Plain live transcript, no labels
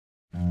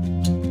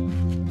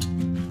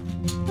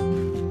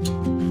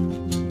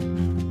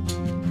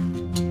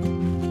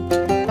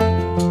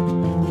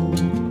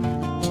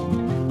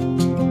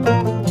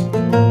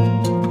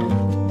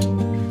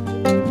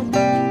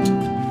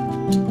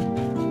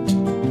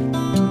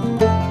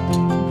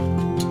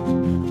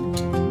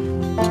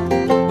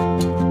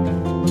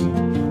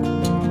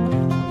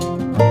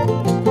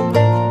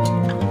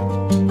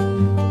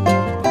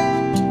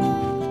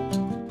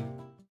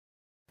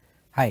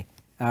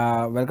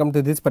welcome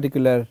to this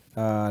particular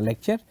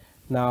lecture.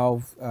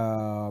 Now,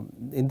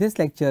 in this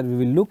lecture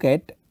we will look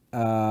at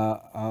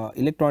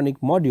electronic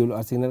module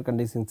or signal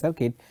conditioning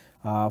circuit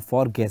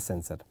for gas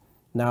sensor.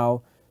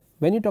 Now,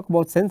 when you talk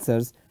about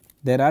sensors,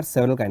 there are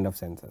several kind of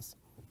sensors.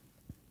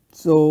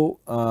 So,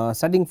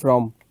 starting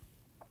from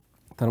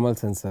thermal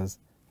sensors,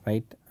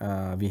 right,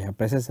 we have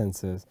pressure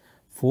sensors,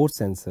 force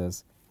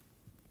sensors,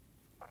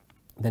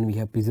 then we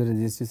have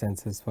piezoresistive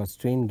sensors for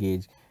strain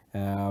gauge.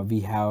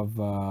 We have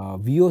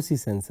VOC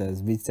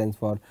sensors, which stands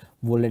for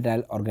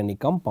volatile organic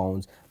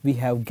compounds. We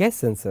have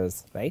gas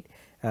sensors, right,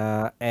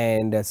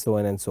 and so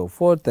on and so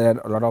forth. There are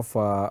a lot of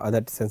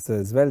other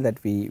sensors as well that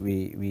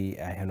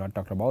I have not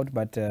talked about,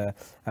 but there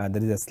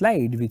is a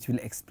slide which will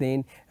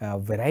explain a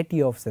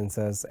variety of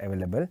sensors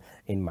available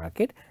in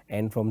market,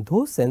 and from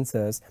those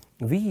sensors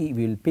we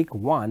will pick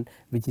one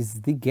which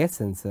is the gas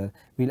sensor.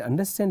 We will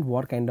understand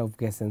what kind of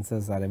gas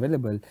sensors are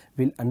available,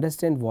 we will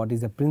understand what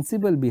is the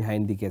principle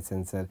behind the gas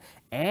sensor,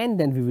 and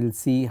then we will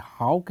see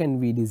how can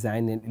we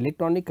design an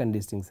electronic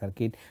conditioning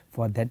circuit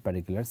for that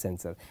particular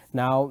sensor.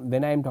 Now,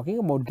 when I am talking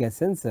about gas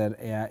sensor,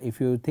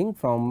 if you think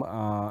from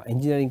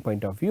engineering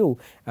point of view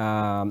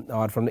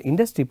or from the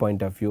industry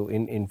point of view,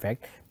 in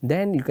fact,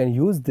 then you can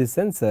use this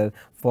sensor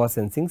for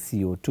sensing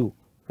CO2,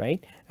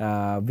 right,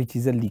 which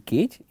is a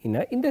leakage in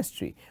a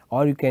industry,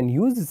 or you can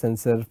use the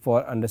sensor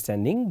for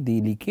understanding the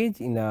leakage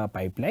in a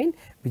pipeline,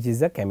 which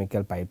is a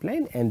chemical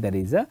pipeline, and there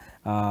is a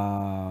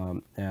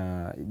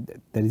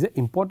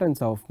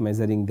importance of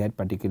measuring that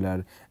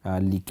particular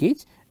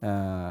leakage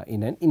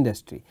in an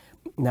industry.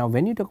 Now,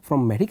 when you talk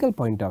from medical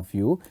point of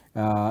view,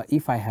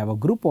 if I have a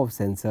group of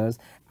sensors,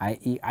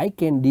 I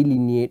can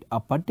delineate a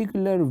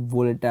particular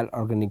volatile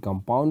organic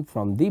compound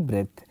from the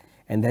breath,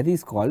 and that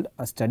is called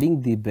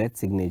studying the breath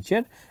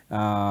signature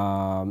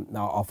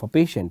of a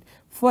patient.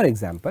 For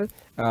example,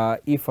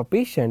 if a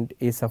patient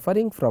is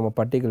suffering from a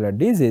particular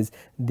disease,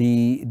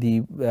 the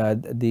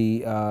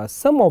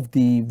some of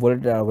the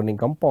volatile organic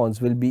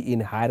compounds will be in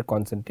higher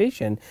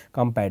concentration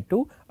compared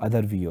to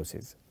other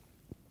VOCs.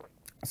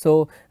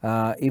 So,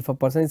 if a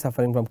person is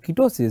suffering from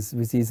ketosis,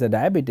 which is a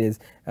diabetes,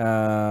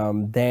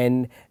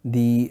 then our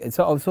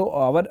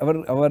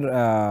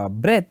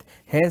breath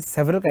has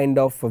several kind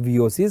of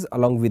VOCs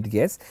along with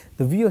gas.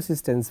 The VOC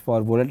stands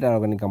for volatile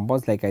organic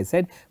compounds, like I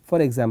said.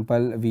 For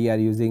example, we are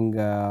using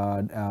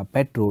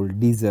petrol,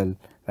 diesel,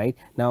 right.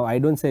 Now, I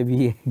do not say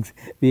we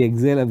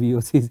exhale a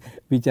VOCs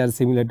which are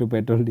similar to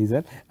petrol,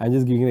 diesel. I am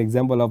just giving an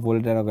example of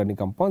volatile organic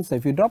compounds. So,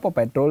 if you drop a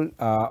petrol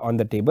on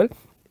the table,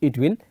 it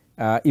will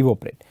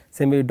evaporate.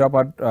 Similarly, you drop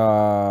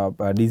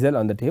a diesel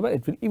on the table,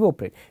 it will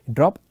evaporate.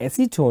 Drop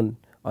acetone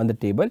on the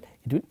table,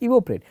 it will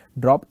evaporate.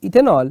 Drop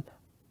ethanol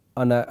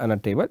on a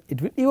table,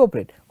 it will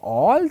evaporate.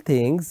 All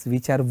things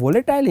which are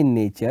volatile in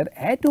nature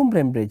at room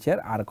temperature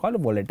are called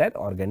volatile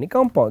organic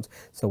compounds.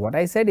 So, what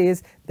I said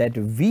is that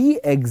we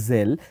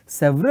exhale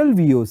several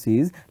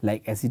VOCs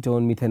like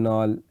acetone,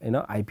 methanol,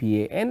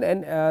 IPA,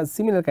 and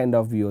similar kind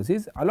of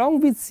VOCs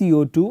along with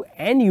CO2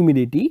 and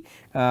humidity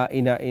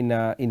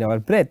in our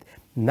breath.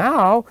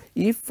 Now,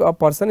 if a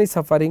person is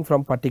suffering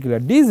from particular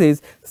disease,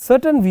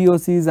 certain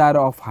VOCs are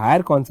of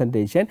higher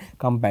concentration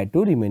compared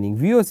to remaining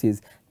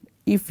VOCs.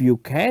 If you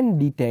can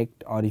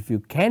detect or if you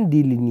can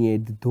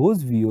delineate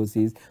those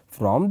VOCs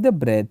from the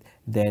breath,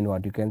 then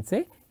what you can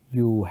say,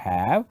 you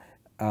have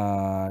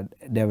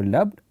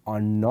developed a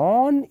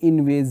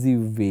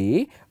non-invasive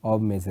way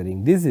of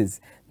measuring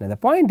disease. Now, the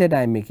point that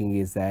I am making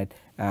is that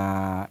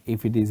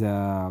if it is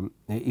a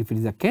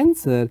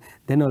cancer,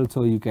 then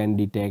also you can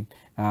detect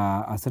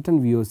a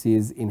certain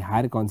VOCs in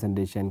higher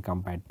concentration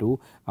compared to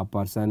a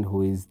person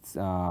who is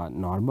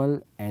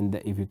normal,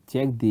 and if you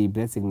check the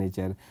breath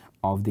signature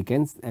of the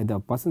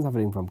person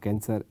suffering from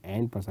cancer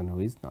and person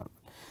who is normal.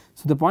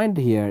 So, the point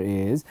here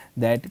is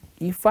that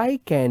if I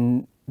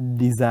can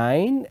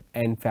design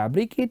and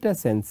fabricate a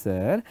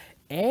sensor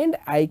and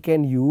I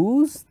can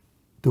use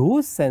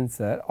those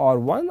sensor or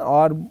one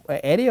or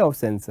array of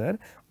sensor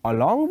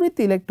along with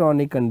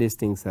electronic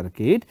conditioning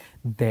circuit,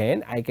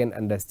 then I can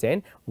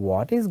understand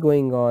what is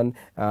going on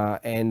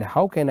and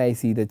how can I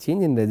see the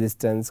change in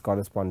resistance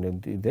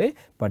corresponding to the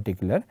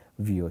particular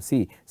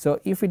VOC. So,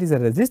 if it is a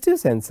resistive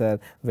sensor,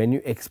 when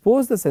you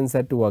expose the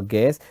sensor to a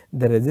gas,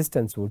 the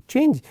resistance would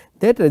change.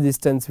 That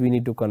resistance we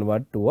need to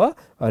convert to a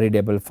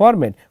readable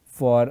format.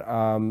 For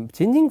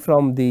changing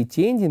from the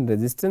change in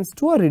resistance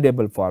to a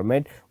readable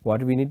format,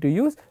 what we need to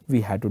use?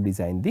 We have to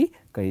design the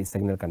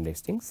signal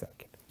conditioning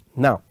circuit.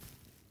 Now,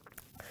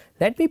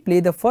 let me play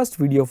the first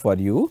video for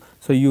you,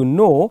 so you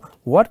know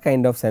what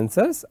kind of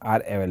sensors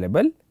are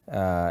available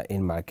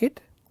in market.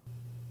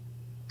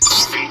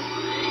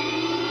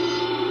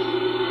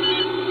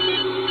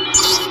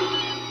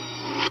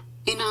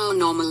 In our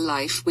normal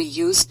life, we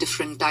use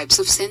different types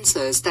of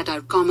sensors that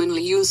are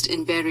commonly used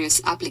in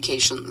various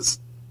applications.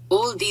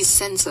 All these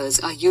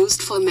sensors are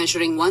used for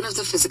measuring one of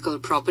the physical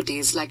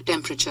properties like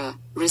temperature,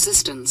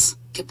 resistance,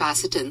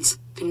 capacitance,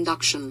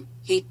 conduction,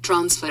 heat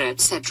transfer,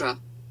 etc.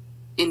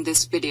 In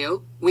this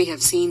video, we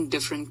have seen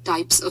different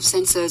types of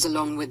sensors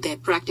along with their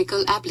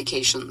practical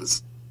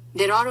applications.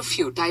 There are a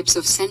few types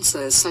of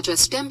sensors such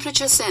as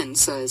temperature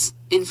sensors,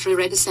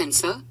 infrared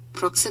sensor,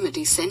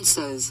 proximity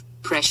sensors,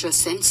 pressure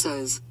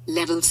sensors,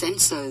 level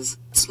sensors,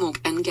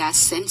 smoke and gas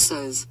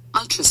sensors,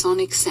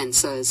 ultrasonic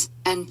sensors,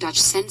 and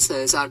touch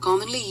sensors are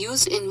commonly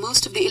used in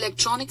most of the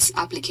electronics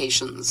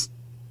applications.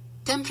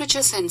 Temperature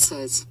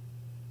sensors.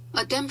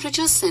 A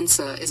temperature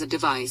sensor is a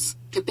device,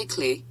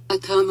 typically a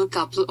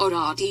thermocouple or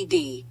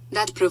RTD,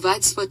 that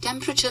provides for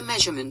temperature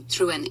measurement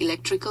through an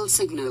electrical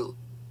signal.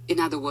 In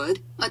other words,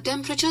 a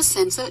temperature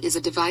sensor is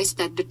a device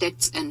that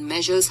detects and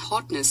measures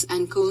hotness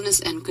and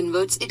coolness and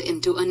converts it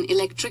into an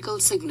electrical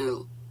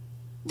signal.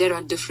 There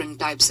are different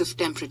types of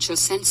temperature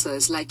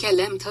sensors like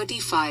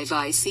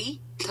LM35IC,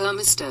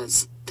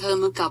 thermistors,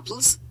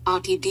 thermocouples,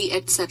 RTD,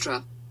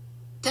 etc.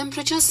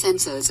 Temperature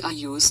sensors are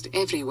used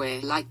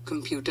everywhere like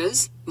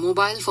computers,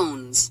 mobile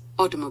phones,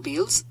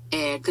 automobiles,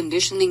 air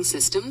conditioning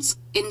systems,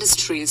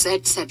 industries,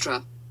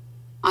 etc.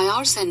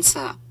 IR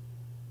sensor.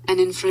 An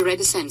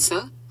infrared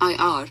sensor,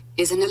 IR,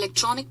 is an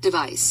electronic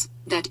device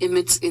that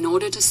emits in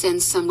order to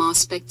sense some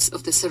aspects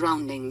of the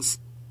surroundings.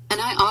 An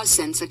IR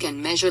sensor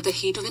can measure the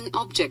heat of an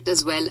object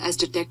as well as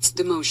detects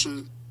the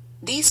motion.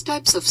 These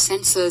types of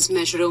sensors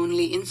measure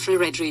only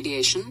infrared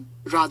radiation,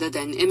 rather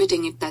than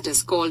emitting it, that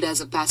is called as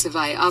a passive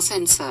IR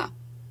sensor.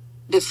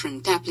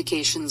 Different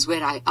applications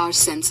where IR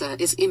sensor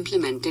is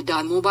implemented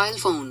are mobile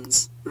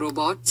phones,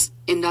 robots,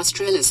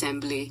 industrial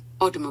assembly,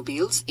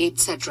 automobiles,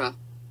 etc.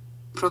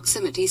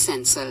 Proximity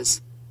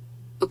sensors.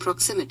 A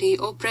proximity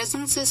or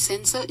presences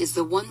sensor is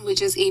the one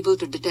which is able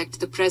to detect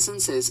the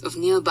presences of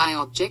nearby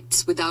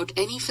objects without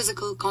any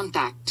physical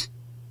contact.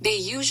 They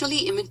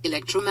usually emit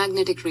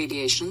electromagnetic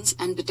radiations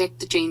and detect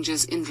the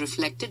changes in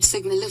reflected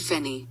signal if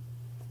any.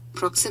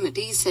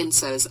 Proximity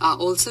sensors are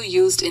also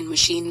used in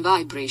machine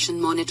vibration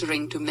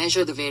monitoring to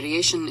measure the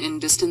variation in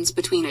distance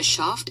between a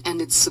shaft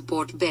and its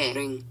support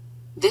bearing.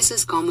 This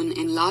is common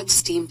in large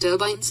steam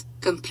turbines,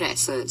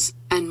 compressors,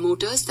 and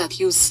motors that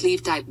use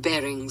sleeve-type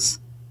bearings.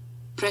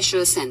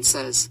 Pressure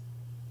sensors.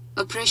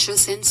 A pressure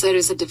sensor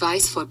is a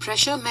device for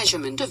pressure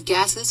measurement of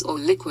gases or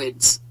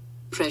liquids.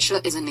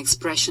 Pressure is an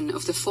expression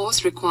of the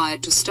force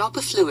required to stop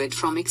a fluid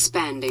from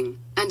expanding,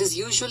 and is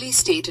usually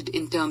stated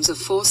in terms of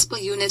force per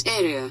unit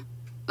area.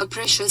 A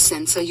pressure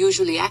sensor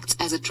usually acts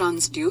as a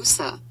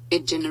transducer.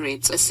 It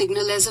generates a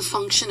signal as a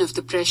function of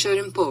the pressure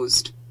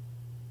imposed.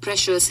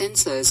 Pressure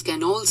sensors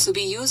can also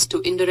be used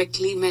to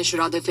indirectly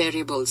measure other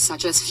variables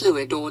such as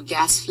fluid or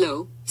gas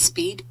flow,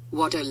 speed,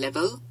 water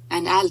level,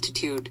 and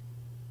altitude.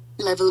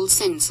 Level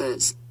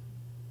sensors.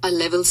 A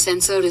level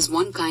sensor is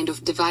one kind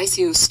of device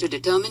used to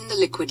determine the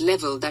liquid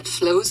level that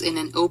flows in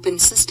an open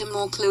system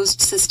or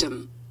closed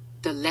system.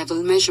 The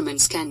level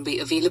measurements can be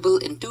available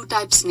in two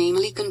types,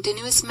 namely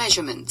continuous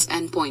measurements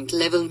and point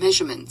level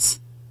measurements.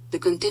 The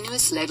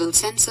continuous level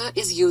sensor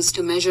is used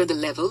to measure the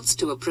levels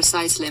to a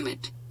precise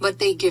limit, but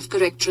they give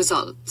correct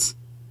results.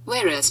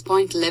 Whereas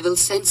point level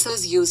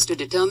sensors used to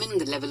determine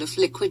the level of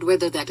liquid,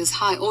 whether that is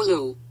high or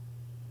low.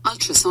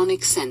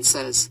 Ultrasonic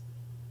sensors.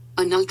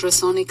 An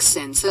ultrasonic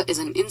sensor is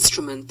an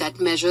instrument that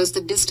measures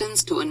the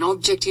distance to an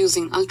object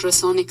using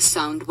ultrasonic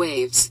sound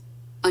waves.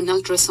 An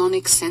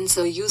ultrasonic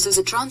sensor uses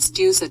a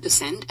transducer to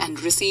send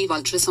and receive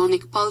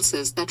ultrasonic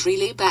pulses that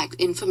relay back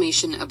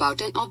information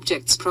about an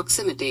object's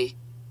proximity.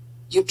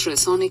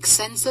 Ultrasonic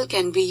sensor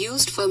can be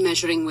used for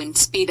measuring wind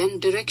speed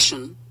and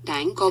direction,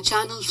 tank or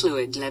channel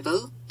fluid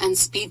level, and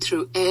speed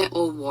through air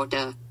or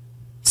water.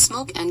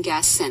 Smoke and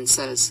gas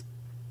sensors.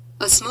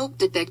 A smoke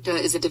detector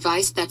is a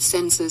device that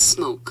senses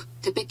smoke,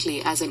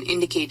 typically as an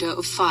indicator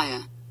of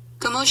fire.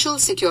 Commercial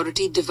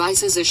security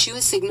devices issue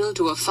a signal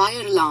to a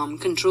fire alarm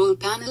control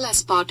panel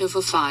as part of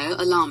a fire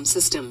alarm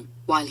system,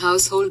 while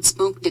household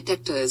smoke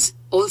detectors,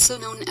 also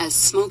known as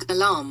smoke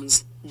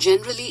alarms,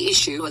 generally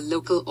issue a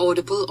local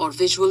audible or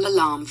visual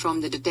alarm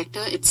from the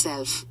detector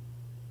itself.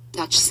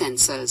 Touch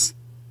sensors.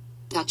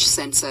 Touch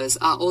sensors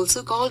are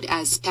also called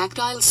as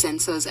tactile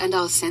sensors and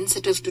are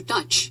sensitive to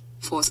touch,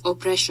 force or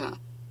pressure.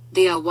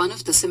 They are one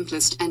of the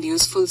simplest and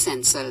useful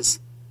sensors.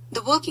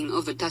 The working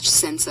of a touch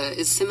sensor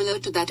is similar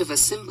to that of a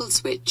simple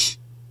switch.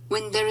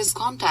 When there is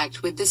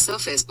contact with the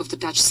surface of the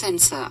touch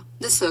sensor,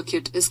 the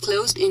circuit is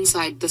closed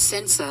inside the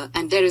sensor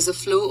and there is a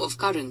flow of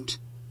current.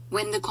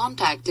 When the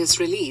contact is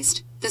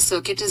released, the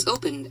circuit is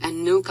opened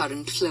and no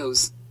current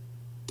flows.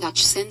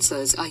 Touch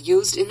sensors are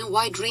used in a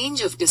wide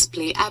range of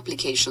display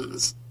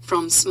applications,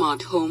 from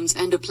smart homes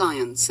and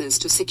appliances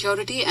to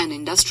security and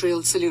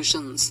industrial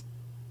solutions.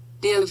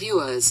 Dear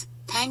viewers,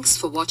 thanks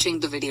for watching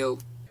the video.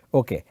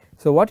 Okay.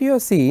 So, what you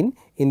have seen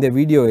in the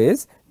video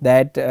is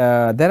that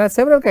there are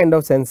several kind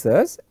of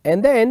sensors,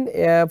 and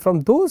then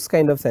from those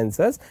kind of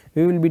sensors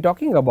we will be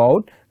talking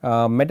about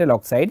metal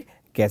oxide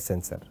gas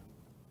sensor.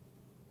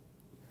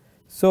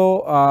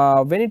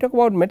 So, when you talk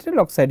about metal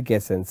oxide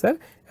gas sensor,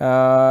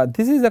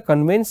 this is a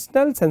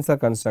conventional sensor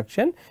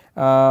construction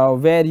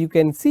where you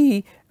can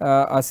see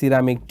a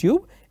ceramic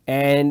tube,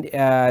 and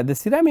the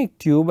ceramic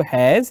tube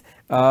has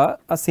a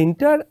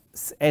sintered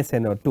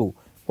SNO2.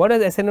 What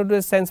does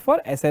SNO2 stands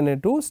for?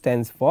 SNO2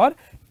 stands for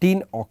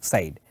tin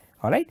oxide.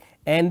 alright.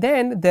 And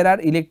then there are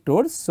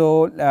electrodes.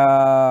 So,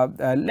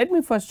 let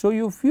me first show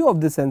you few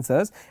of the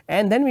sensors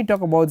and then we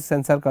talk about the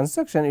sensor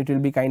construction, it will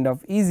be kind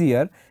of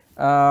easier.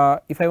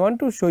 If I want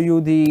to show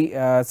you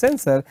the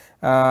sensor,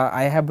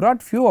 I have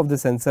brought few of the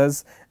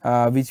sensors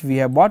which we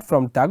have bought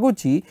from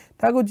Taguchi.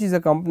 Taguchi is a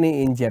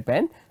company in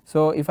Japan.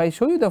 So, if I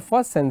show you the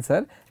first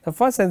sensor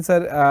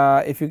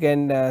if you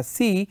can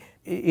see,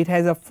 it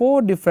has a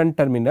 4 different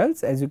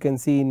terminals as you can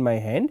see in my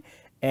hand,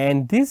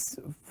 and this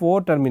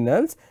 4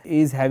 terminals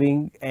is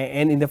having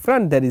and in the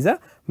front there is a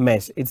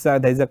mesh, it is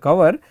there is a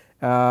cover.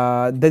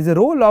 There is a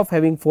role of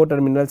having 4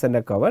 terminals and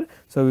a cover.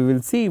 So, we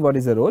will see what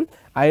is the role.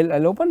 I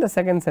will open the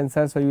second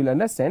sensor. So, you will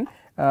understand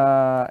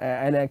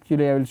and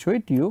actually I will show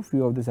it to you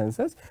few of the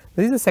sensors.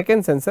 This is the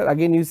second sensor,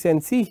 again you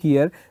can see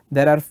here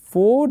there are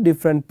 4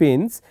 different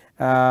pins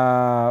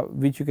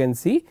which you can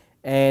see,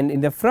 and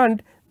in the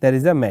front there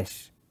is a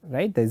mesh,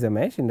 right, there is a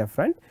mesh in the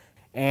front.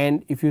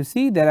 And if you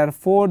see there are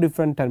 4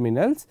 different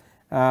terminals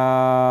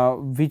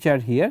which are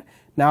here.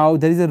 Now,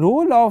 there is a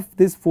role of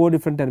these 4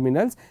 different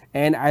terminals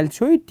and I will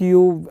show it to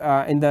you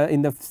in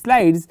the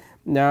slides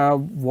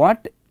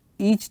what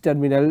each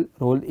terminal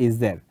role is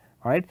there,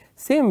 alright.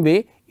 Same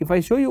way if I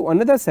show you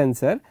another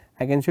sensor,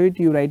 I can show it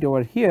to you right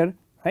over here,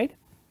 right,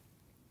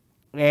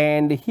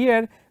 and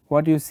here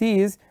what you see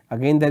is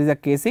again there is a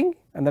casing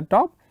on the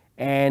top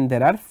and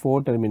there are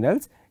 4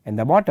 terminals in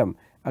the bottom.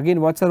 Again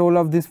what is the role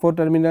of these 4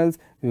 terminals,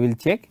 we will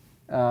check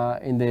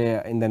in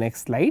the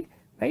next slide,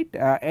 right,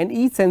 and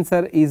each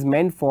sensor is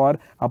meant for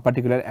a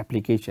particular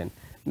application.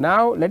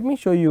 Now, let me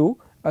show you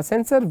a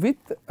sensor with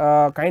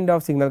a kind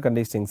of signal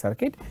conditioning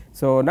circuit.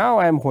 So, now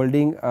I am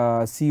holding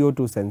a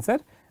CO2 sensor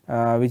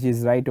which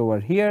is right over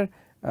here.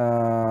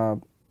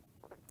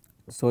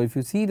 So, if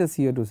you see the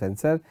CO2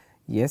 sensor,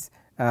 yes,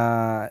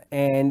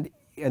 and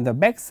on the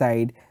back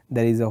side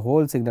there is a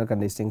whole signal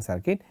conditioning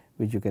circuit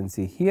which you can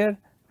see here,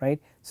 right.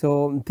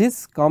 So,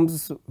 this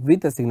comes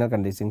with a signal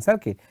conditioning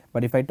circuit,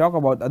 but if I talk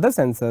about other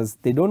sensors,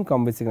 they do not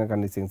come with signal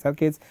conditioning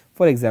circuits.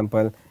 For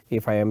example,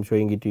 if I am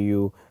showing it to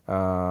you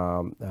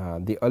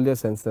the earlier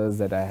sensors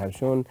that I have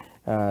shown,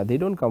 they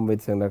do not come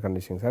with signal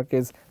conditioning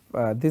circuits.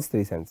 These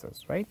 3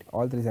 sensors, right,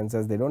 all 3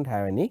 sensors they do not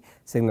have any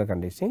signal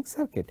conditioning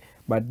circuit,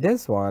 but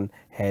this one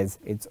has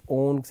its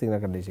own signal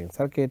conditioning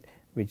circuit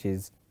which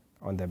is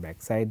on the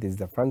back side, this is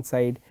the front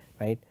side,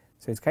 right.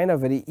 So, it is kind of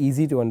very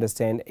easy to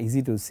understand,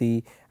 easy to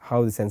see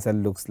how the sensor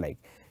looks like.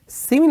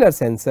 Similar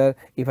sensor,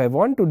 if I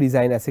want to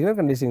design a signal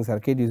conditioning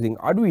circuit using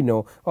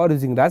Arduino or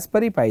using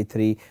Raspberry Pi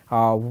 3,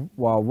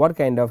 what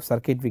kind of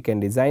circuit we can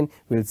design,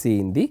 we will see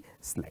in the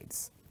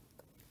slides.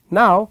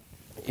 Now,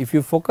 if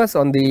you focus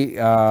on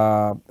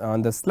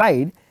the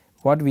slide,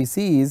 what we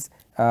see is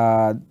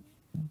there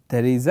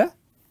is a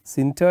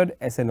sintered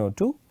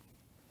SNO2.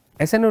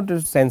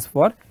 SNO2 stands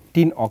for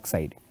tin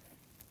oxide,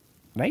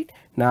 right.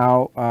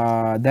 Now,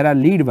 there are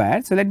lead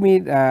wires. So, let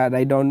me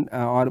write down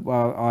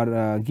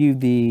or give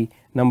the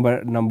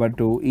number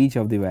to each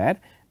of the wire.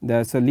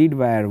 So, lead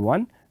wire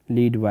 1,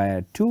 lead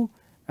wire 2,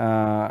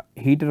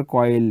 heater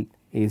coil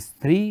is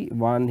 3,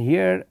 1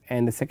 here,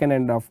 and the second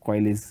end of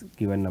coil is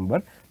given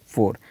number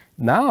 4.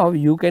 Now,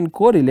 you can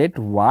correlate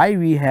why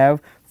we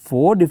have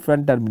 4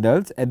 different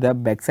terminals at the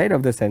back side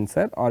of the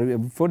sensor, or we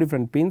have 4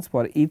 different pins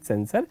for each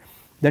sensor.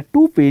 The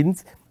 2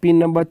 pins, pin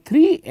number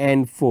 3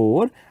 and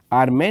 4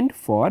 are meant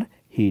for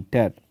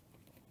heater,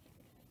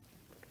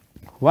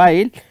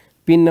 while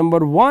pin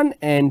number 1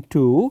 and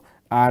 2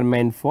 are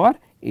meant for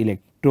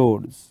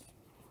electrodes,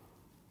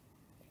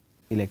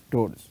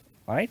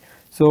 alright.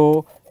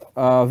 So,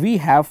 we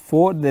have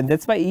 4, then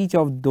that is why each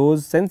of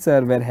those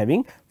sensor were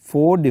having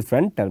 4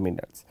 different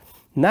terminals.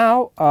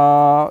 Now,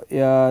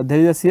 there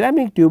is a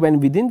ceramic tube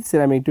and within the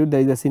ceramic tube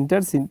there is a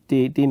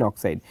sintered tin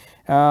oxide.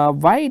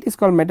 Why it is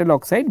called metal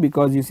oxide?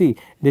 Because you see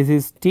this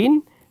is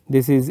tin,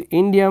 this is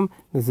indium,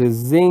 this is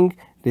zinc,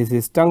 this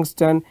is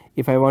tungsten.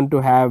 If I want to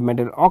have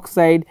metal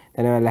oxide,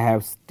 then I will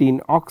have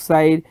tin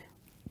oxide,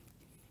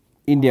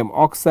 indium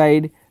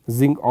oxide,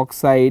 zinc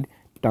oxide,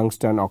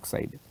 tungsten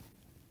oxide,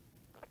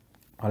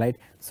 alright.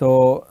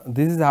 So,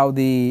 this is how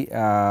the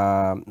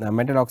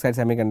metal oxide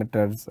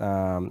semiconductors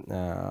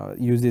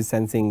uses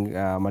sensing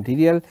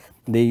material.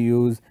 They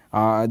use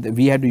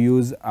we have to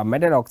use a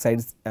metal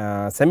oxide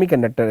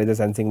semiconductor as a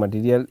sensing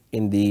material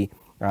in the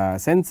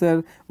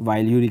sensor,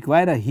 while you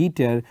require a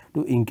heater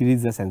to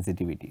increase the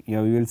sensitivity.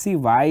 You will see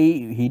why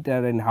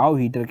heater and how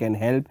heater can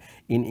help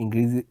in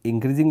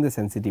increasing the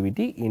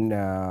sensitivity in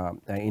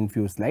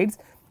few slides.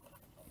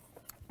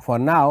 For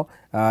now,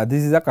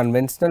 this is a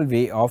conventional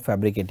way of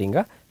fabricating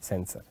a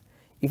sensor.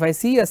 If I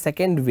see a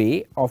second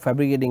way of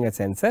fabricating a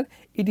sensor,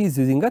 it is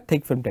using a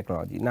thick film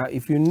technology. Now,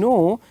 if you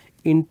know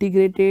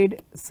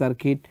integrated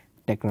circuit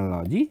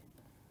technology,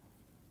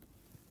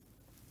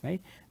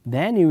 right,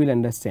 then you will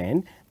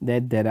understand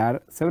that there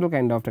are several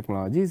kind of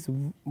technologies.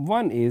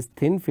 One is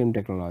thin film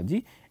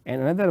technology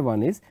and another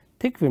one is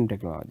thick film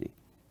technology.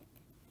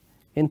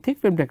 In thick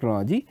film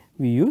technology,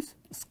 we use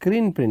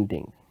screen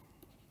printing,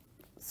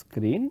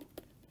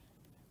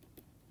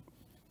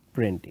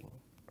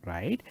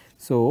 right.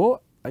 So,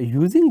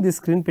 using this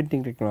screen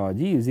printing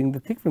technology, using the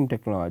thick film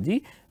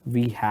technology,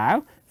 we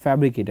have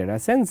fabricated a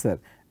sensor,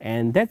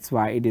 and that is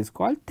why it is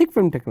called thick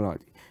film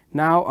technology.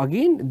 Now,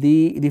 again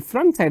the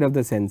front side of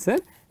the sensor,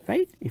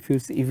 right, if you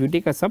see, if you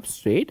take a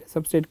substrate,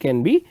 substrate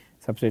can be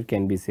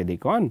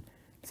silicon,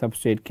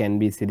 substrate can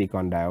be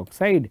silicon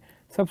dioxide,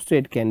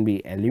 substrate can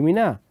be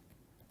alumina,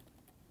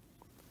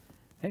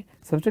 right,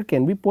 substrate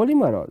can be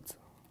polymer also.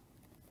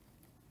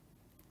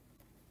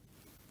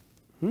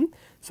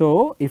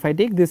 So, if I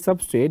take this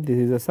substrate, this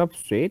is a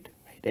substrate,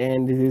 right,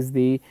 and this is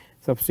the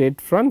substrate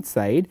front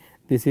side,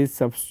 this is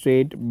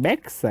substrate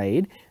back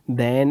side,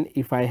 then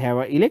if I have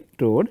a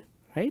electrode,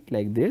 right,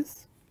 like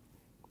this,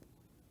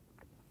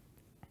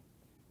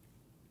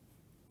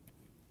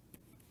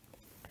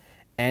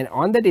 and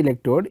on that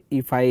electrode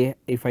if I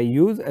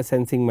use a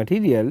sensing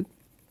material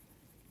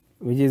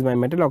which is my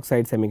metal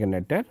oxide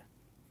semiconductor,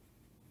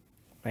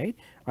 right,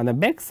 on the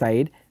back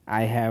side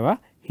I have a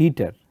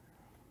heater.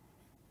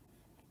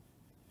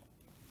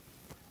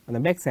 On the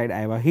back side I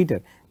have a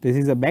heater. This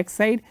is the back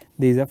side,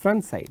 this is the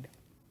front side.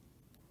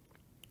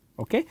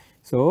 Okay.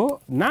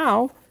 So,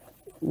 now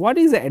what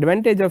is the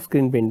advantage of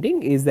screen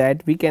printing is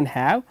that we can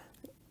have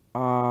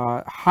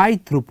high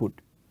throughput,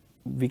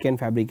 we can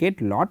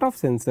fabricate lot of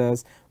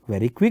sensors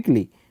very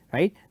quickly,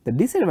 right. The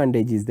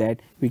disadvantage is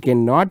that we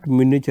cannot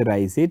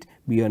miniaturize it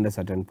beyond a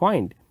certain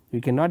point,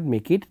 we cannot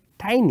make it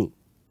tiny,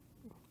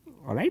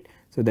 alright.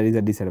 So, that is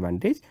a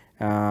disadvantage.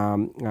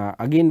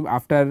 Again,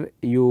 after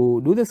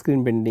you do the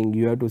screen printing,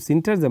 you have to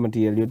sinter the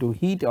material, you have to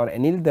heat or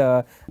anneal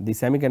the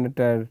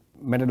semiconductor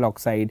metal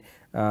oxide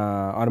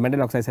or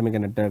metal oxide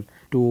semiconductor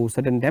to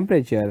certain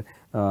temperature,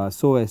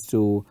 so as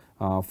to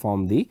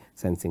form the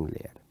sensing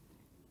layer.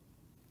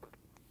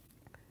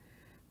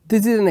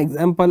 This is an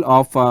example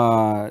of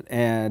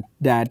the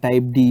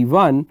type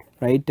D1,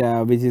 right,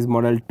 which is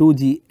model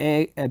TGS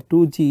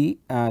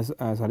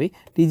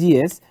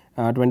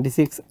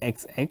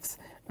 26XX,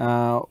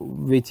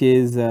 which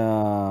is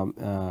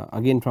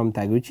again from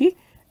Taguchi.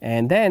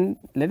 And then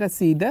let us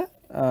see the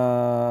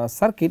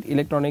circuit,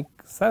 electronic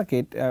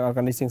circuit or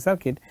conditioning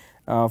circuit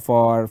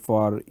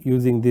for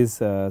using these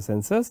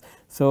sensors.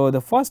 So,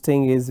 the first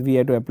thing is we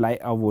have to apply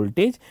a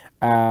voltage,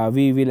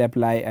 we will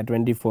apply a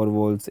 24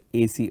 volts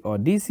AC or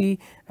DC,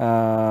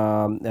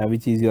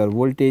 which is your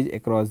voltage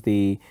across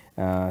the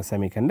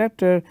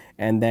semiconductor,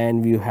 and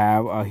then we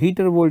have a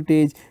heater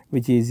voltage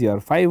which is your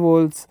 5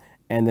 volts,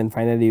 and then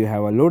finally you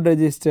have a load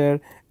resistor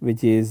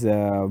which is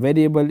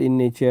variable in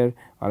nature,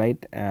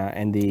 alright,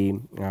 and the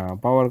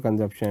power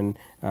consumption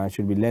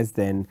should be less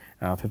than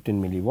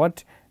 15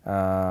 milliwatt.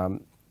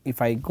 If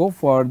I go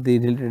for the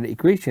related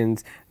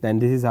equations, then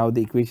this is how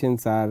the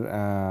equations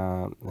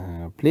are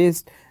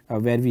placed,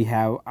 where we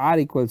have R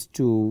equals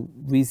to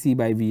Vc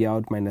by V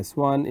out minus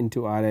 1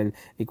 into RL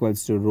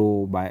equals to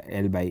rho by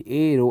L by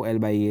A. Rho L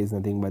by A is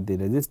nothing but the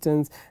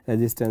resistance,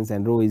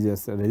 and rho is your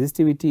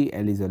resistivity,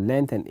 L is your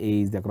length, and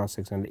A is the cross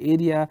sectional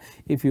area.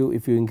 If you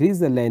increase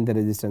the length, the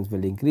resistance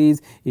will increase.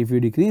 If you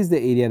decrease the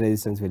area,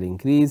 resistance will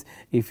increase.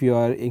 If you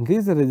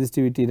increase the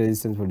resistivity,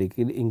 resistance will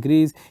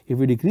increase. If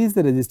you decrease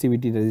the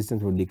resistivity,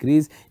 resistance will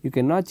decrease. You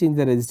cannot change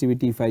the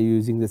resistivity if you are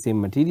using the same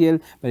material,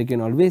 but you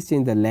can always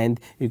change the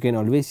length, you can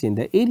always change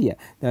the area.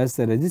 Thus,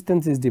 the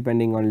resistance is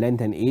depending on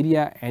length and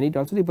area, and it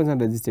also depends on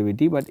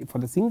resistivity, but for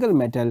the single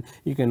metal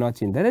you cannot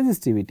change the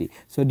resistivity.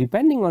 So,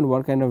 depending on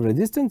what kind of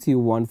resistance you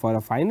want for a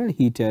final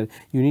heater,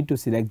 you need to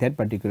select that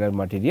particular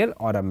material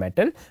or a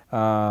metal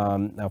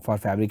for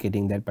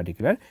fabricating that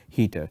particular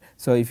heater.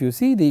 So, if you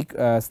see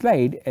the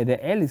slide,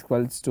 the L is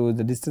equals to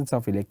the distance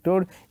of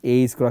electrode,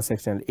 A is cross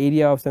sectional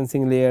area of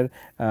sensing layer,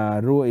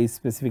 rho is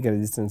specific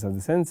resistance of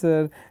the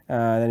sensor,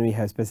 then we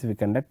have specific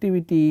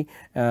conductivity,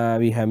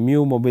 we have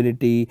mu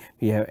mobility,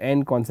 we have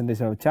N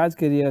concentration of charge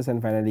carriers,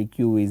 and finally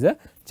Q is a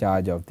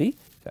charge of the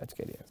charge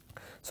carriers.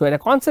 So, at a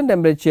constant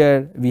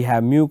temperature we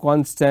have mu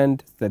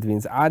constant, that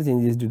means R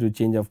changes due to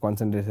change of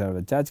concentration of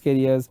the charge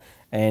carriers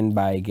and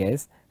by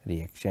gas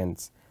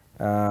reactions.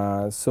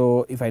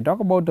 So, if I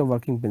talk about the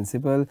working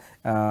principle,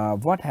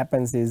 what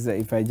happens is,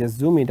 if I just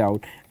zoom it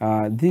out,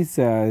 this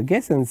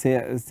gas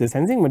the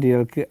sensing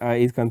material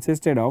is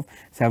consisted of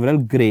several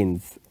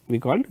grains, we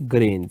call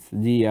grains,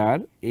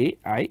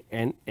 GRAINS,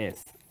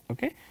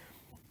 okay.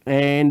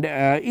 And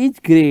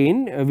each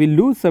grain will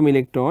lose some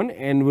electron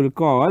and will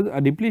cause a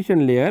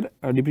depletion layer,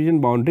 a depletion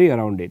boundary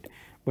around it.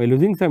 By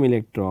losing some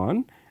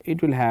electron,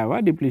 it will have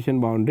a depletion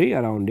boundary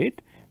around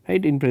it,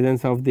 right, in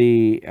presence of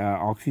the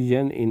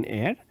oxygen in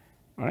air,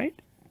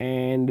 alright,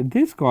 and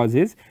this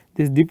causes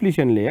this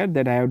depletion layer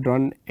that I have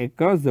drawn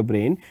across the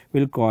brain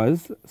will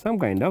cause some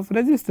kind of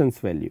resistance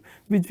value,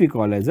 which we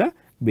call as a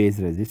base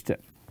resistor.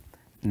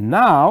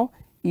 Now,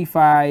 if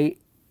I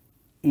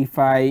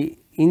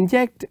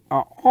inject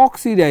a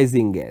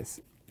oxidizing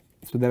gas,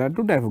 so there are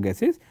two types of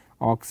gases,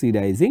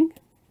 oxidizing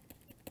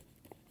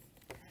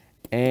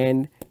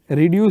and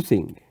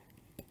reducing.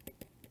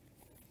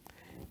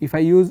 if I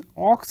use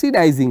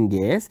oxidizing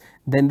gas,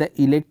 then the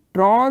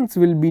electrons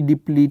will be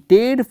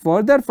depleted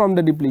further from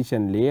the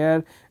depletion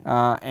layer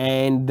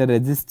and the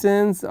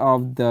resistance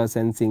of the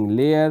sensing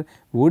layer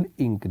would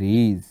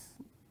increase.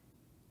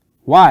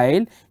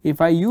 While if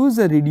I use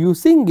a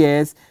reducing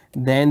gas,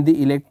 then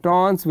the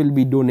electrons will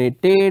be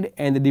donated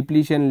and the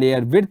depletion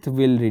layer width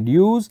will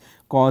reduce,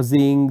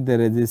 causing the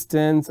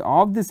resistance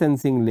of the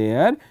sensing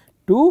layer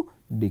to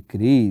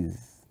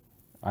decrease.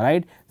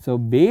 Alright. So,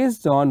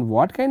 based on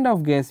what kind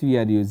of gas we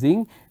are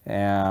using,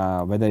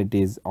 whether it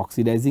is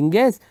oxidizing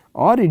gas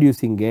or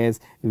reducing gas,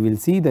 we will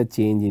see the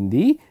change in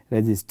the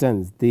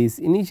resistance. This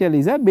initial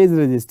is a base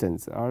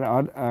resistance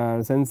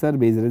or sensor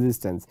base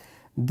resistance.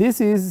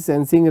 This is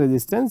sensing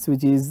resistance,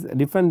 which is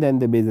different than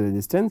the base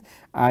resistance.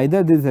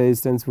 Either this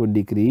resistance would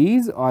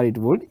decrease or it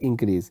would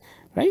increase,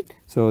 right.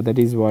 So, that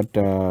is what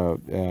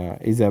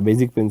is a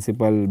basic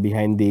principle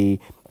behind the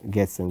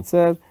gas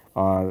sensor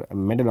or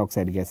metal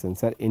oxide gas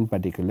sensor in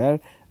particular.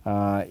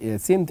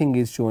 Same thing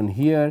is shown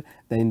here,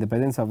 that in the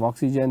presence of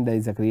oxygen there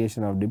is a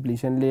creation of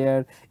depletion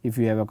layer. If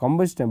you have a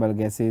combustible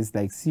gases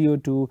like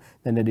CO2,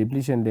 then the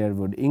depletion layer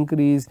would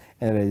increase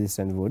and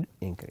resistance would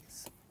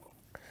increase.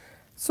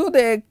 So,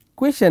 the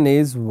question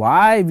is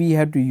why we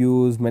have to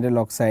use metal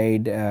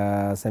oxide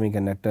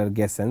semiconductor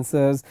gas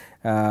sensors.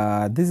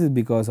 This is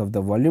because of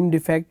the volume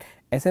defect.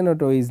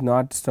 SNO2 is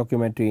not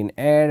stoichiometry in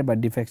air,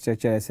 but defect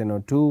structure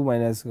SNO2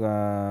 minus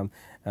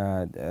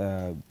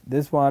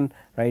this one,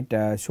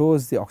 right,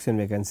 shows the oxygen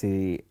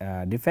vacancy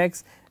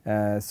defects.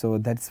 So,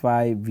 that is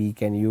why we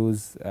can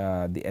use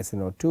the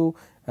SNO2.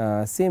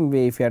 Same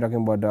way, if you are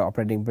talking about the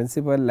operating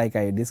principle, like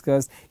I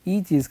discussed,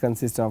 each is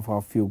consists of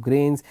a few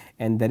grains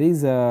and there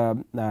is a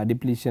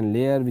depletion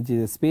layer, which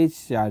is a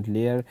space charge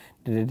layer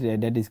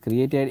that is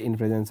created in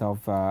presence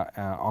of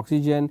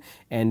oxygen,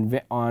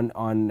 and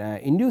on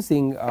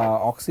inducing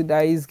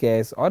oxidized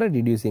gas or a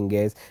reducing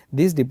gas,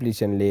 this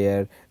depletion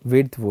layer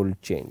width will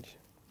change.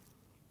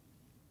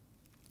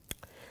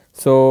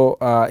 So,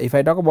 if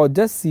I talk about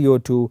just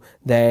CO2,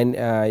 then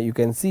you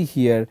can see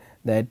here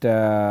that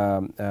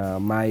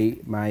my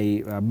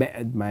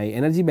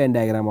energy band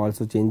diagram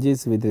also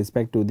changes with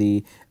respect to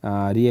the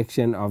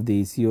reaction of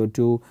the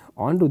CO2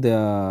 onto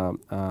the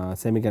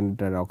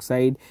semiconductor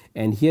oxide,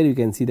 and here you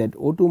can see that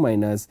O2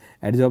 minus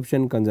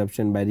adsorption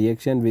consumption by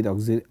reaction with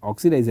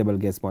oxidizable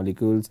gas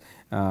molecules,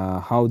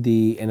 how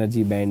the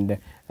energy band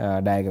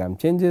diagram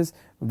changes,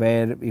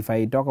 where if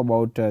I talk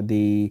about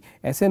the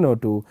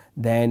SNO2,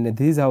 then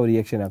this is how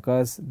reaction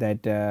occurs,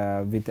 that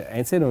with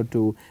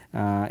SNO2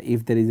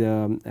 if there is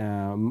a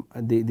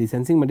the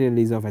sensing material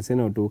is of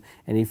SNO2,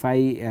 and if I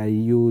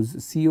use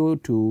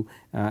CO2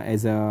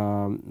 as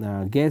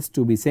a gas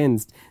to be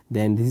sensed,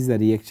 then this is the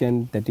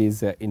reaction that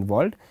is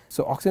involved.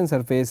 So, oxygen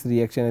surface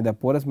reaction at the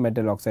porous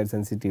metal oxide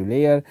sensitive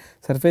layer,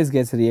 surface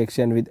gas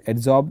reaction with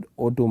adsorbed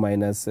O2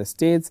 minus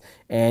states,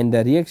 and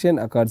the reaction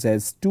occurs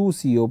as 2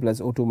 CO plus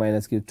O2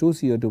 minus gives 2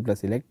 CO2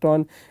 plus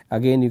electron.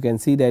 Again you can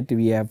see that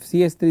we have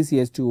CH3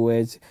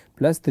 CH2OH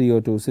plus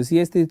 3O2. So,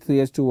 CH3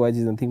 CH2OH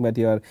is nothing but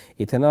your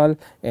ethanol,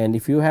 and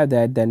if you have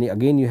that, then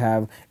again you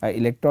have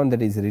electron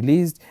that is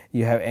released,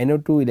 you have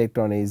NO2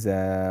 electron is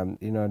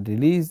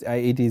released,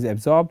 it is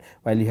absorbed,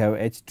 while you have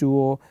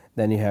H2O,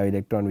 then you have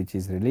electron which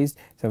is released.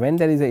 So, when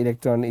there is a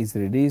electron is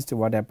released,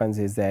 what happens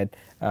is that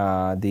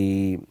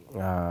the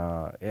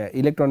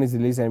electron is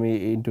released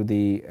into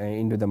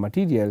the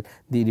material,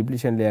 the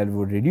depletion layer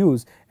would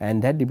reduce,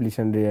 and that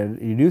depletion layer,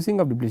 reducing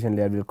of depletion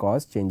layer will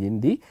cause change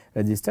in the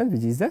resistance,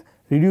 which is the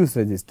reduced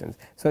resistance.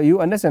 So, you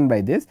understand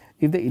by this,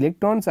 if the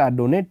electrons are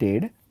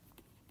donated,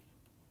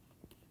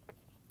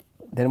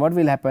 then what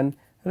will happen?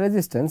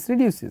 Resistance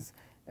reduces,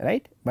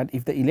 right, but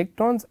if the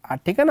electrons are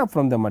taken up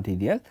from the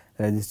material,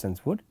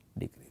 resistance would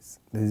decrease.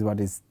 This is what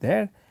is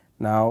there.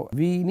 Now,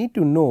 we need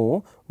to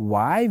know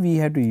why we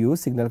have to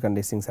use signal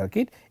conditioning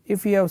circuit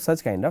if we have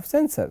such kind of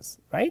sensors,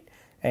 right.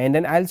 And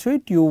then I will show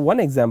it to you one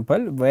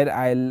example where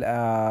I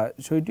will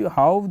show it to you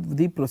how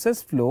the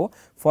process flow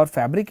for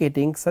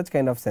fabricating such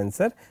kind of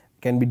sensor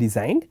can be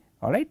designed,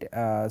 alright,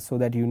 so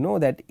that you know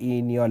that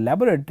in your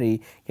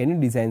laboratory can you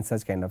design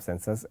such kind of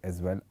sensors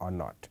as well or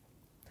not.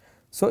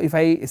 So, if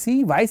I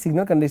see why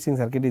signal conditioning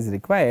circuit is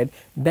required,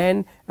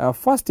 then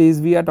first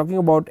is we are talking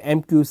about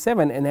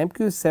MQ7, and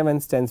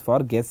MQ7 stands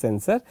for gas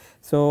sensor.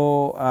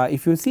 So,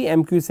 if you see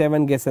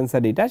MQ7 gas sensor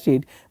data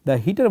sheet, the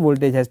heater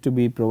voltage has to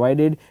be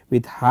provided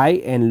with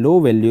high and low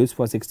values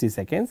for 60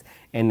 seconds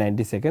and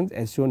 90 seconds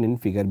as shown in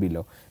figure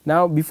below.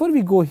 Now, before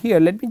we go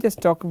here, let me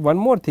just talk one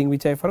more thing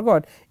which I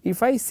forgot.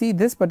 If I see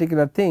this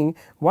particular thing,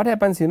 what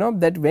happens,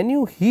 that when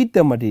you heat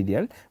the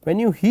material, when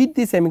you heat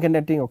the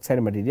semiconducting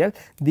oxide material,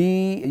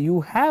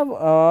 you have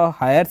a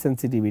higher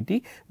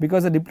sensitivity,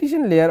 because the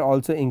depletion layer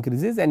also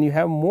increases and you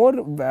have more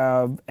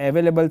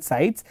available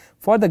sites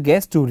for the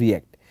gas to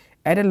react.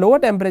 At a lower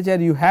temperature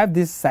you have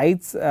these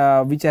sites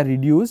which are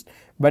reduced,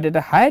 but at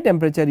a higher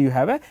temperature you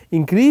have a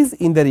increase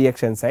in the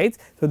reaction sites.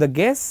 So, the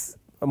gas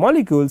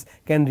molecules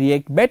can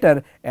react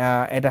better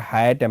at a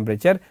higher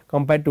temperature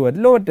compared to a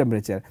lower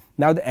temperature.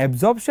 Now, the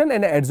absorption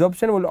and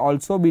adsorption will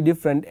also be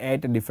different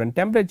at a different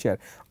temperature.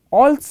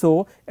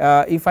 Also,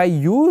 if I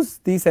use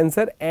the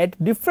sensor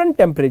at different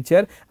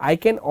temperature, I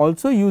can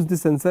also use the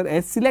sensor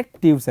as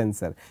selective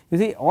sensor. You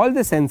see, all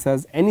the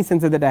sensors, any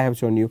sensor that I have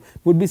shown you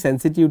would be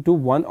sensitive to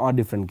one or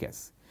different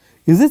gas.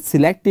 Is it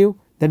selective?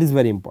 That is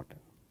very important.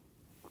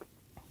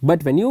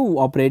 But when you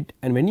operate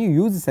and when you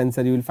use the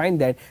sensor, you will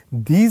find that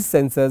these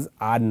sensors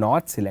are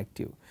not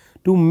selective.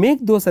 To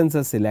make those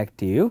sensors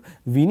selective,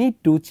 we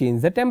need to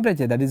change the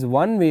temperature. That is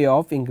one way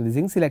of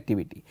increasing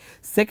selectivity.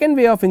 Second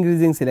way of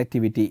increasing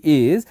selectivity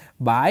is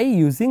by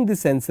using the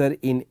sensor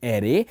in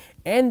array,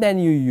 and then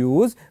you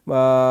use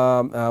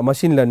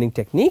machine learning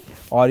technique,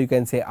 or you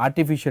can say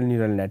artificial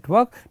neural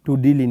network, to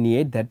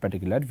delineate that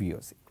particular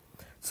VOC.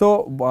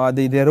 So,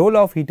 the role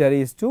of heater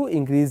is to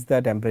increase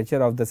the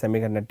temperature of the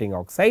semiconducting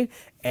oxide,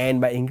 and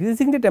by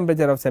increasing the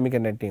temperature of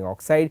semiconducting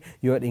oxide,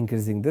 you are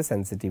increasing the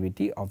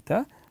sensitivity of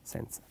the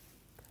sensor.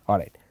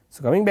 Alright.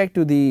 So, coming back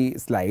to the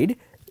slide,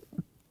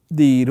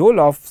 the role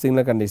of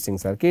signal conditioning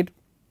circuit.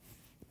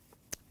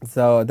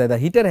 So, the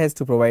heater has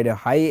to provide a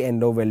high and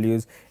low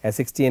values at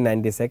 60 and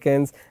 90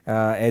 seconds,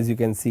 as you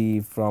can see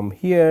from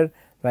here,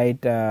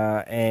 right,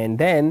 and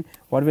then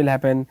what will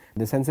happen,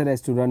 the sensor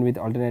has to run with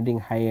alternating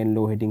high and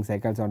low heating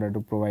cycles in order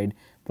to provide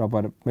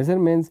proper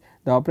measurements.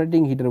 The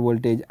operating heater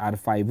voltage are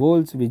 5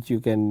 volts, which you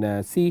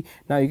can see.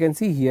 Now, you can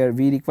see here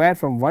we require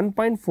from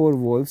 1.4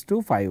 volts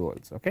to 5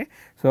 volts. Okay.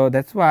 So,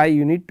 that is why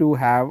you need to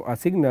have a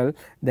signal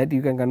that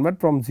you can convert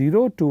from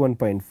 0 to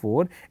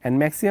 1.4 and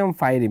maximum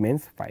phi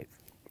remains 5.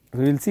 So,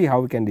 we will see how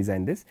we can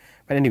design this,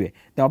 but anyway,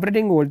 the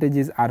operating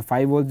voltages are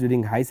 5 volts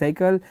during high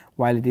cycle,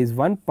 while it is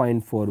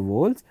 1.4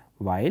 volts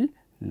while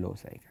low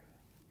cycle.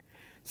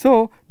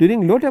 So,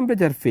 during low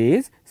temperature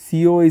phase,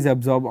 CO is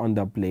absorbed on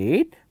the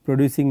plate,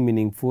 producing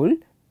meaningful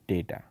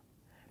data,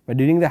 but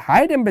during the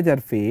high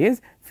temperature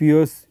phase,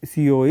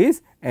 CO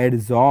is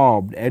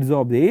adsorbed.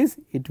 Adsorb is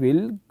it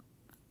will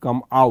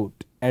come out,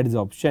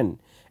 adsorption.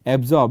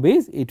 Absorb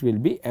is it will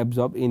be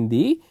absorbed in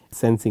the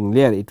sensing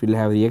layer, it will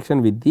have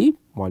reaction with the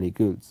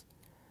molecules,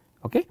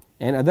 okay,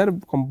 and other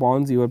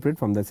compounds evaporate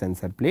from the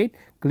sensor plate,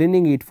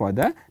 cleaning it for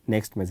the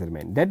next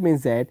measurement. That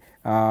means that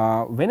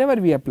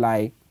whenever we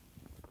apply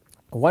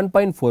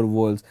 1.4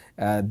 volts,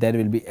 there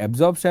will be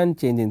absorption,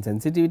 change in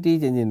sensitivity,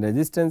 change in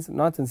resistance,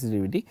 not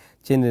sensitivity,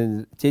 change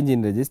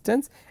in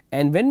resistance,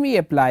 and when we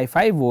apply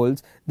 5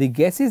 volts, the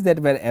gases that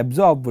were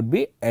absorbed would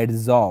be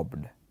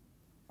adsorbed.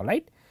 All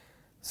right.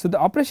 So, the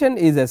operation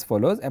is as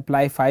follows: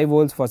 apply 5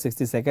 volts for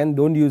 60 seconds,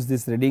 do not use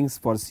these readings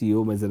for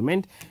CO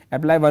measurement,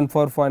 apply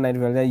 144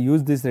 95,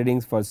 use these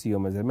readings for CO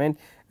measurement.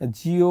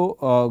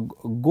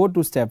 Go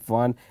to step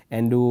 1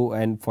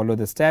 and follow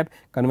the step.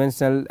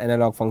 Conventional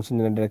analog function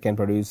generator can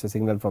produce a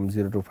signal from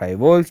 0 to 5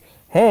 volts.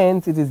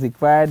 Hence, it is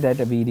required that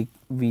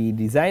we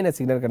design a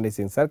signal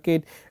conditioning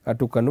circuit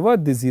to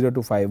convert this 0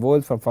 to 5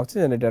 volts from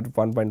function generator to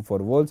 1.4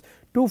 volts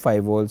to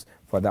 5 volts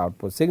for the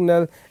output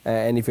signal.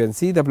 And if you can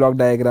see the block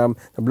diagram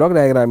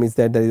is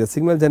that there is a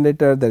signal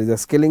generator, there is a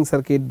scaling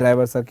circuit,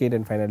 driver circuit,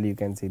 and finally you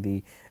can see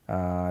the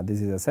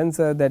this is a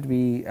sensor that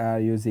we are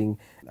using.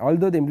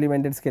 Although the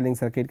implemented scaling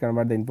circuit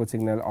convert the input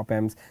signal, op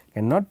amps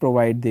cannot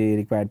provide the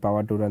required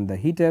power to run the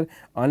heater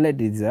unless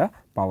it is a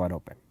power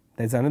op amp.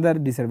 There is another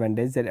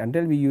disadvantage, that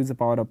until we use a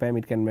power op amp,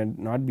 it can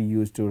not be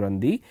used to run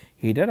the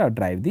heater or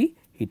drive the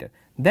heater.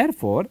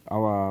 Therefore,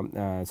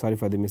 sorry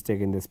for the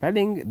mistake in the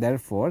spelling,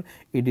 therefore,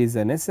 it is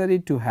necessary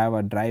to have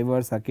a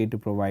driver circuit to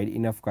provide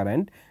enough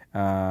current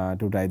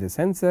to drive the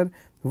sensor.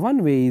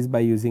 One way is by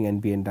using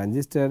NPN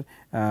transistor,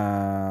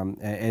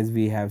 as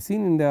we have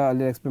seen in the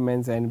earlier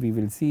experiments and we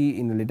will see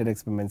in the later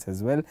experiments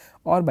as well,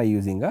 or by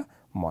using a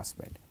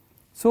MOSFET.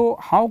 So,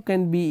 how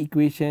can we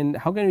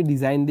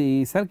design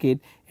the circuit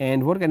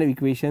and what kind of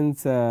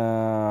equations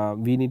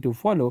we need to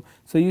follow.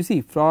 So, you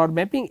see, for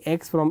mapping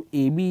X from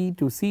AB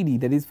to CD,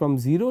 that is from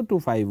 0 to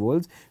 5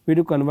 volts, we have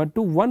to convert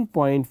to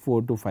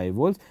 1.4 to 5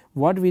 volts.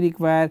 What we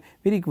require?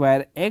 We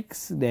require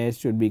X dash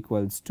should be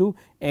equals to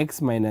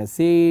X minus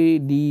A,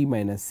 D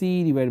minus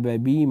C divided by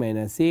B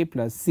minus A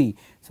plus C.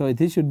 So,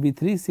 this should be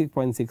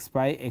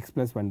 3.65 X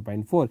plus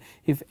 1.4.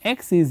 If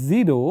X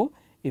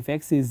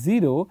is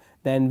 0,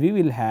 then we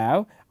will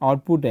have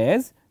output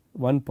as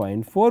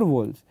 1.4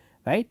 volts,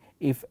 right.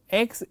 If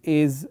X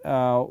is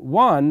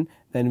 1,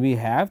 then we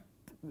have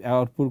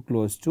output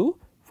close to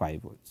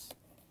 5 volts,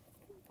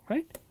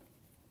 right.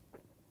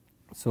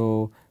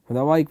 So, the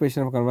our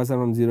equation of conversion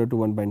from 0 to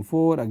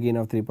 1.4, a gain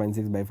of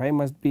 3.6 by 5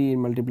 must be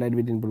multiplied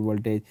with input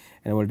voltage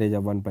and voltage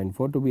of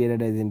 1.4 to be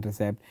added as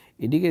intercept,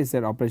 indicates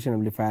that operation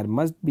amplifier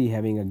must be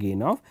having a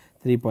gain of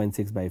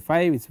 3.6 by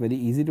 5. It is very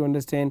easy to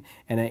understand,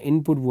 and an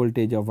input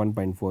voltage of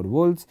 1.4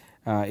 volts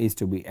is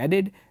to be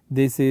added.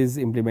 This is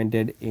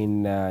implemented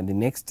in the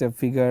next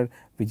figure,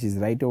 which is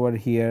right over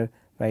here,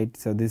 right.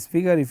 So, this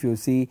figure if you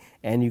see,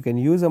 and you can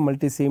use a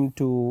multisim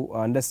to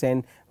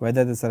understand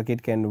whether the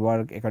circuit can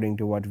work according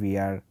to what we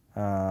are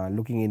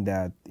looking in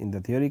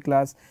the theory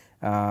class.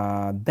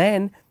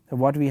 Then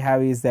what we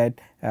have is that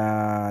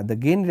the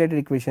gain related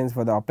equations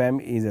for the op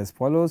amp is as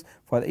follows.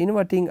 For the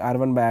inverting,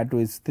 R1 by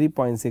R2 is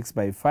 3.6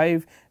 by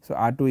 5. So,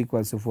 R2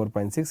 equals to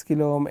 4.6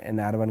 kilo ohm and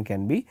R1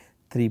 can be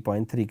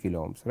 3.3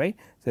 kilo ohms, right.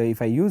 So,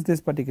 if I use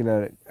this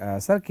particular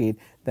circuit,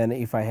 then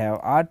if I have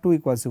R2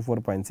 equals to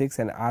 4.6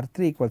 and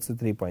R3 equals to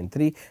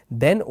 3.3,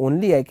 then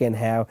only I can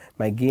have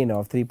my gain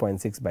of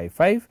 3.6 by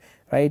 5,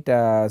 right.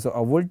 So,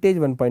 a voltage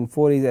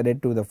 1.4 is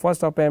added to the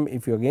first op amp.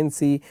 If you again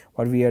see,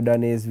 what we have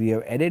done is we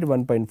have added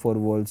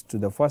 1.4 volts to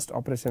the first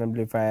operation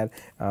amplifier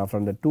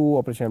from the two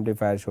operation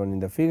amplifiers shown in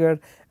the figure,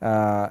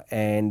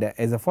 and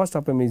as the first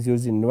op amp is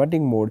used in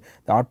inverting mode,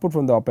 the output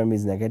from the op amp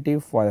is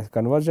negative. For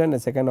conversion, a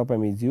second op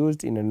amp is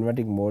used in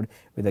inverting mode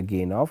with a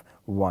gain of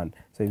 1.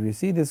 So, if you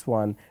see this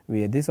one,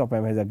 where this op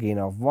amp has a gain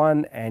of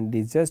 1 and it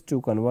is just to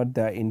convert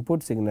the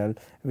input signal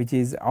which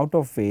is out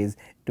of phase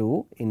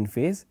to in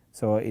phase.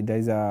 So, there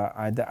is a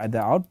at the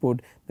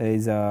output there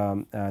is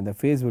a the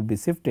phase would be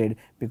shifted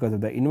because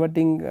of the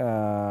inverting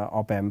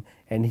op amp,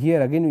 and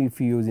here again if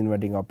you use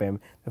inverting op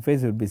amp, the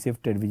phase will be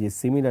shifted, which is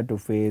similar to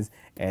phase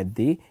at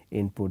the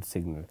input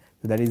signal.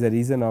 So, that is the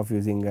reason of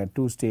using a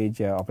two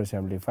stage operation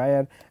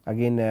amplifier.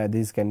 Again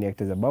this can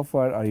act as a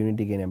buffer or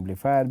unity gain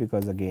amplifier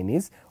because the gain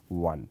is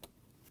 1,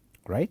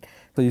 right.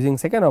 So, using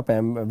second op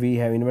amp, we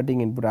have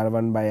inverting input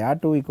R1 by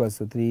R2 equals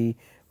to 3.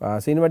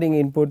 So, inverting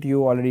input,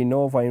 you already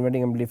know, for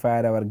inverting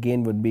amplifier our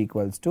gain would be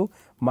equals to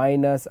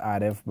minus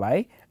Rf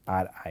by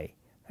Ri,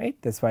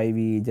 right. That is why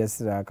we just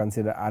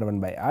consider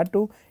R1 by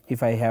R2.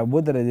 If I have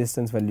both the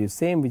resistance values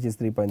same, which is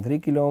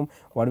 3.3 kilo ohm,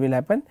 what will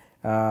happen?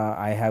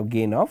 I have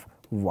gain of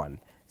 1.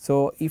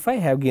 So, if I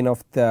have gain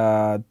of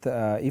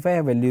if I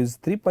have values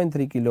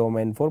 3.3 kilo ohm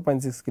and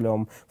 4.6 kilo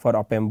ohm for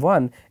op amp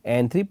 1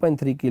 and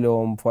 3.3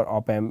 kilo ohm for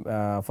op amp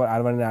for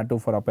R1 and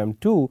R2 for op amp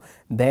 2,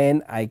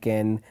 then I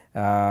can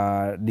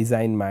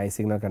design my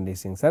signal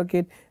conditioning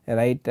circuit,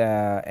 right,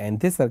 and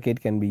this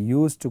circuit can be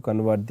used to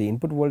convert the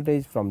input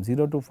voltage from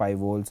 0 to 5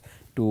 volts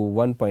to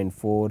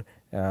 1.4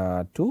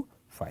 to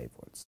 5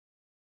 volts.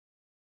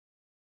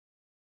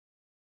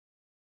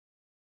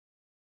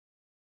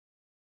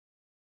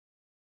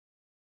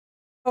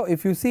 So,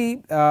 if you see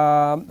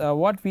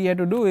what we have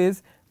to do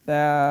is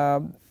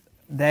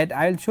that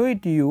I will show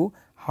it to you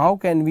how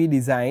can we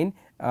design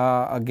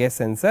a gas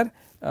sensor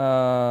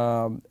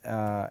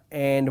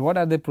and what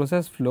are the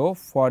process flow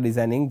for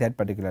designing that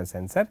particular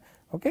sensor.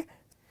 Okay.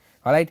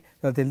 All right.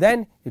 So, till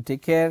then you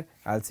take care,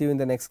 I will see you in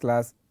the next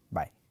class.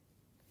 Bye.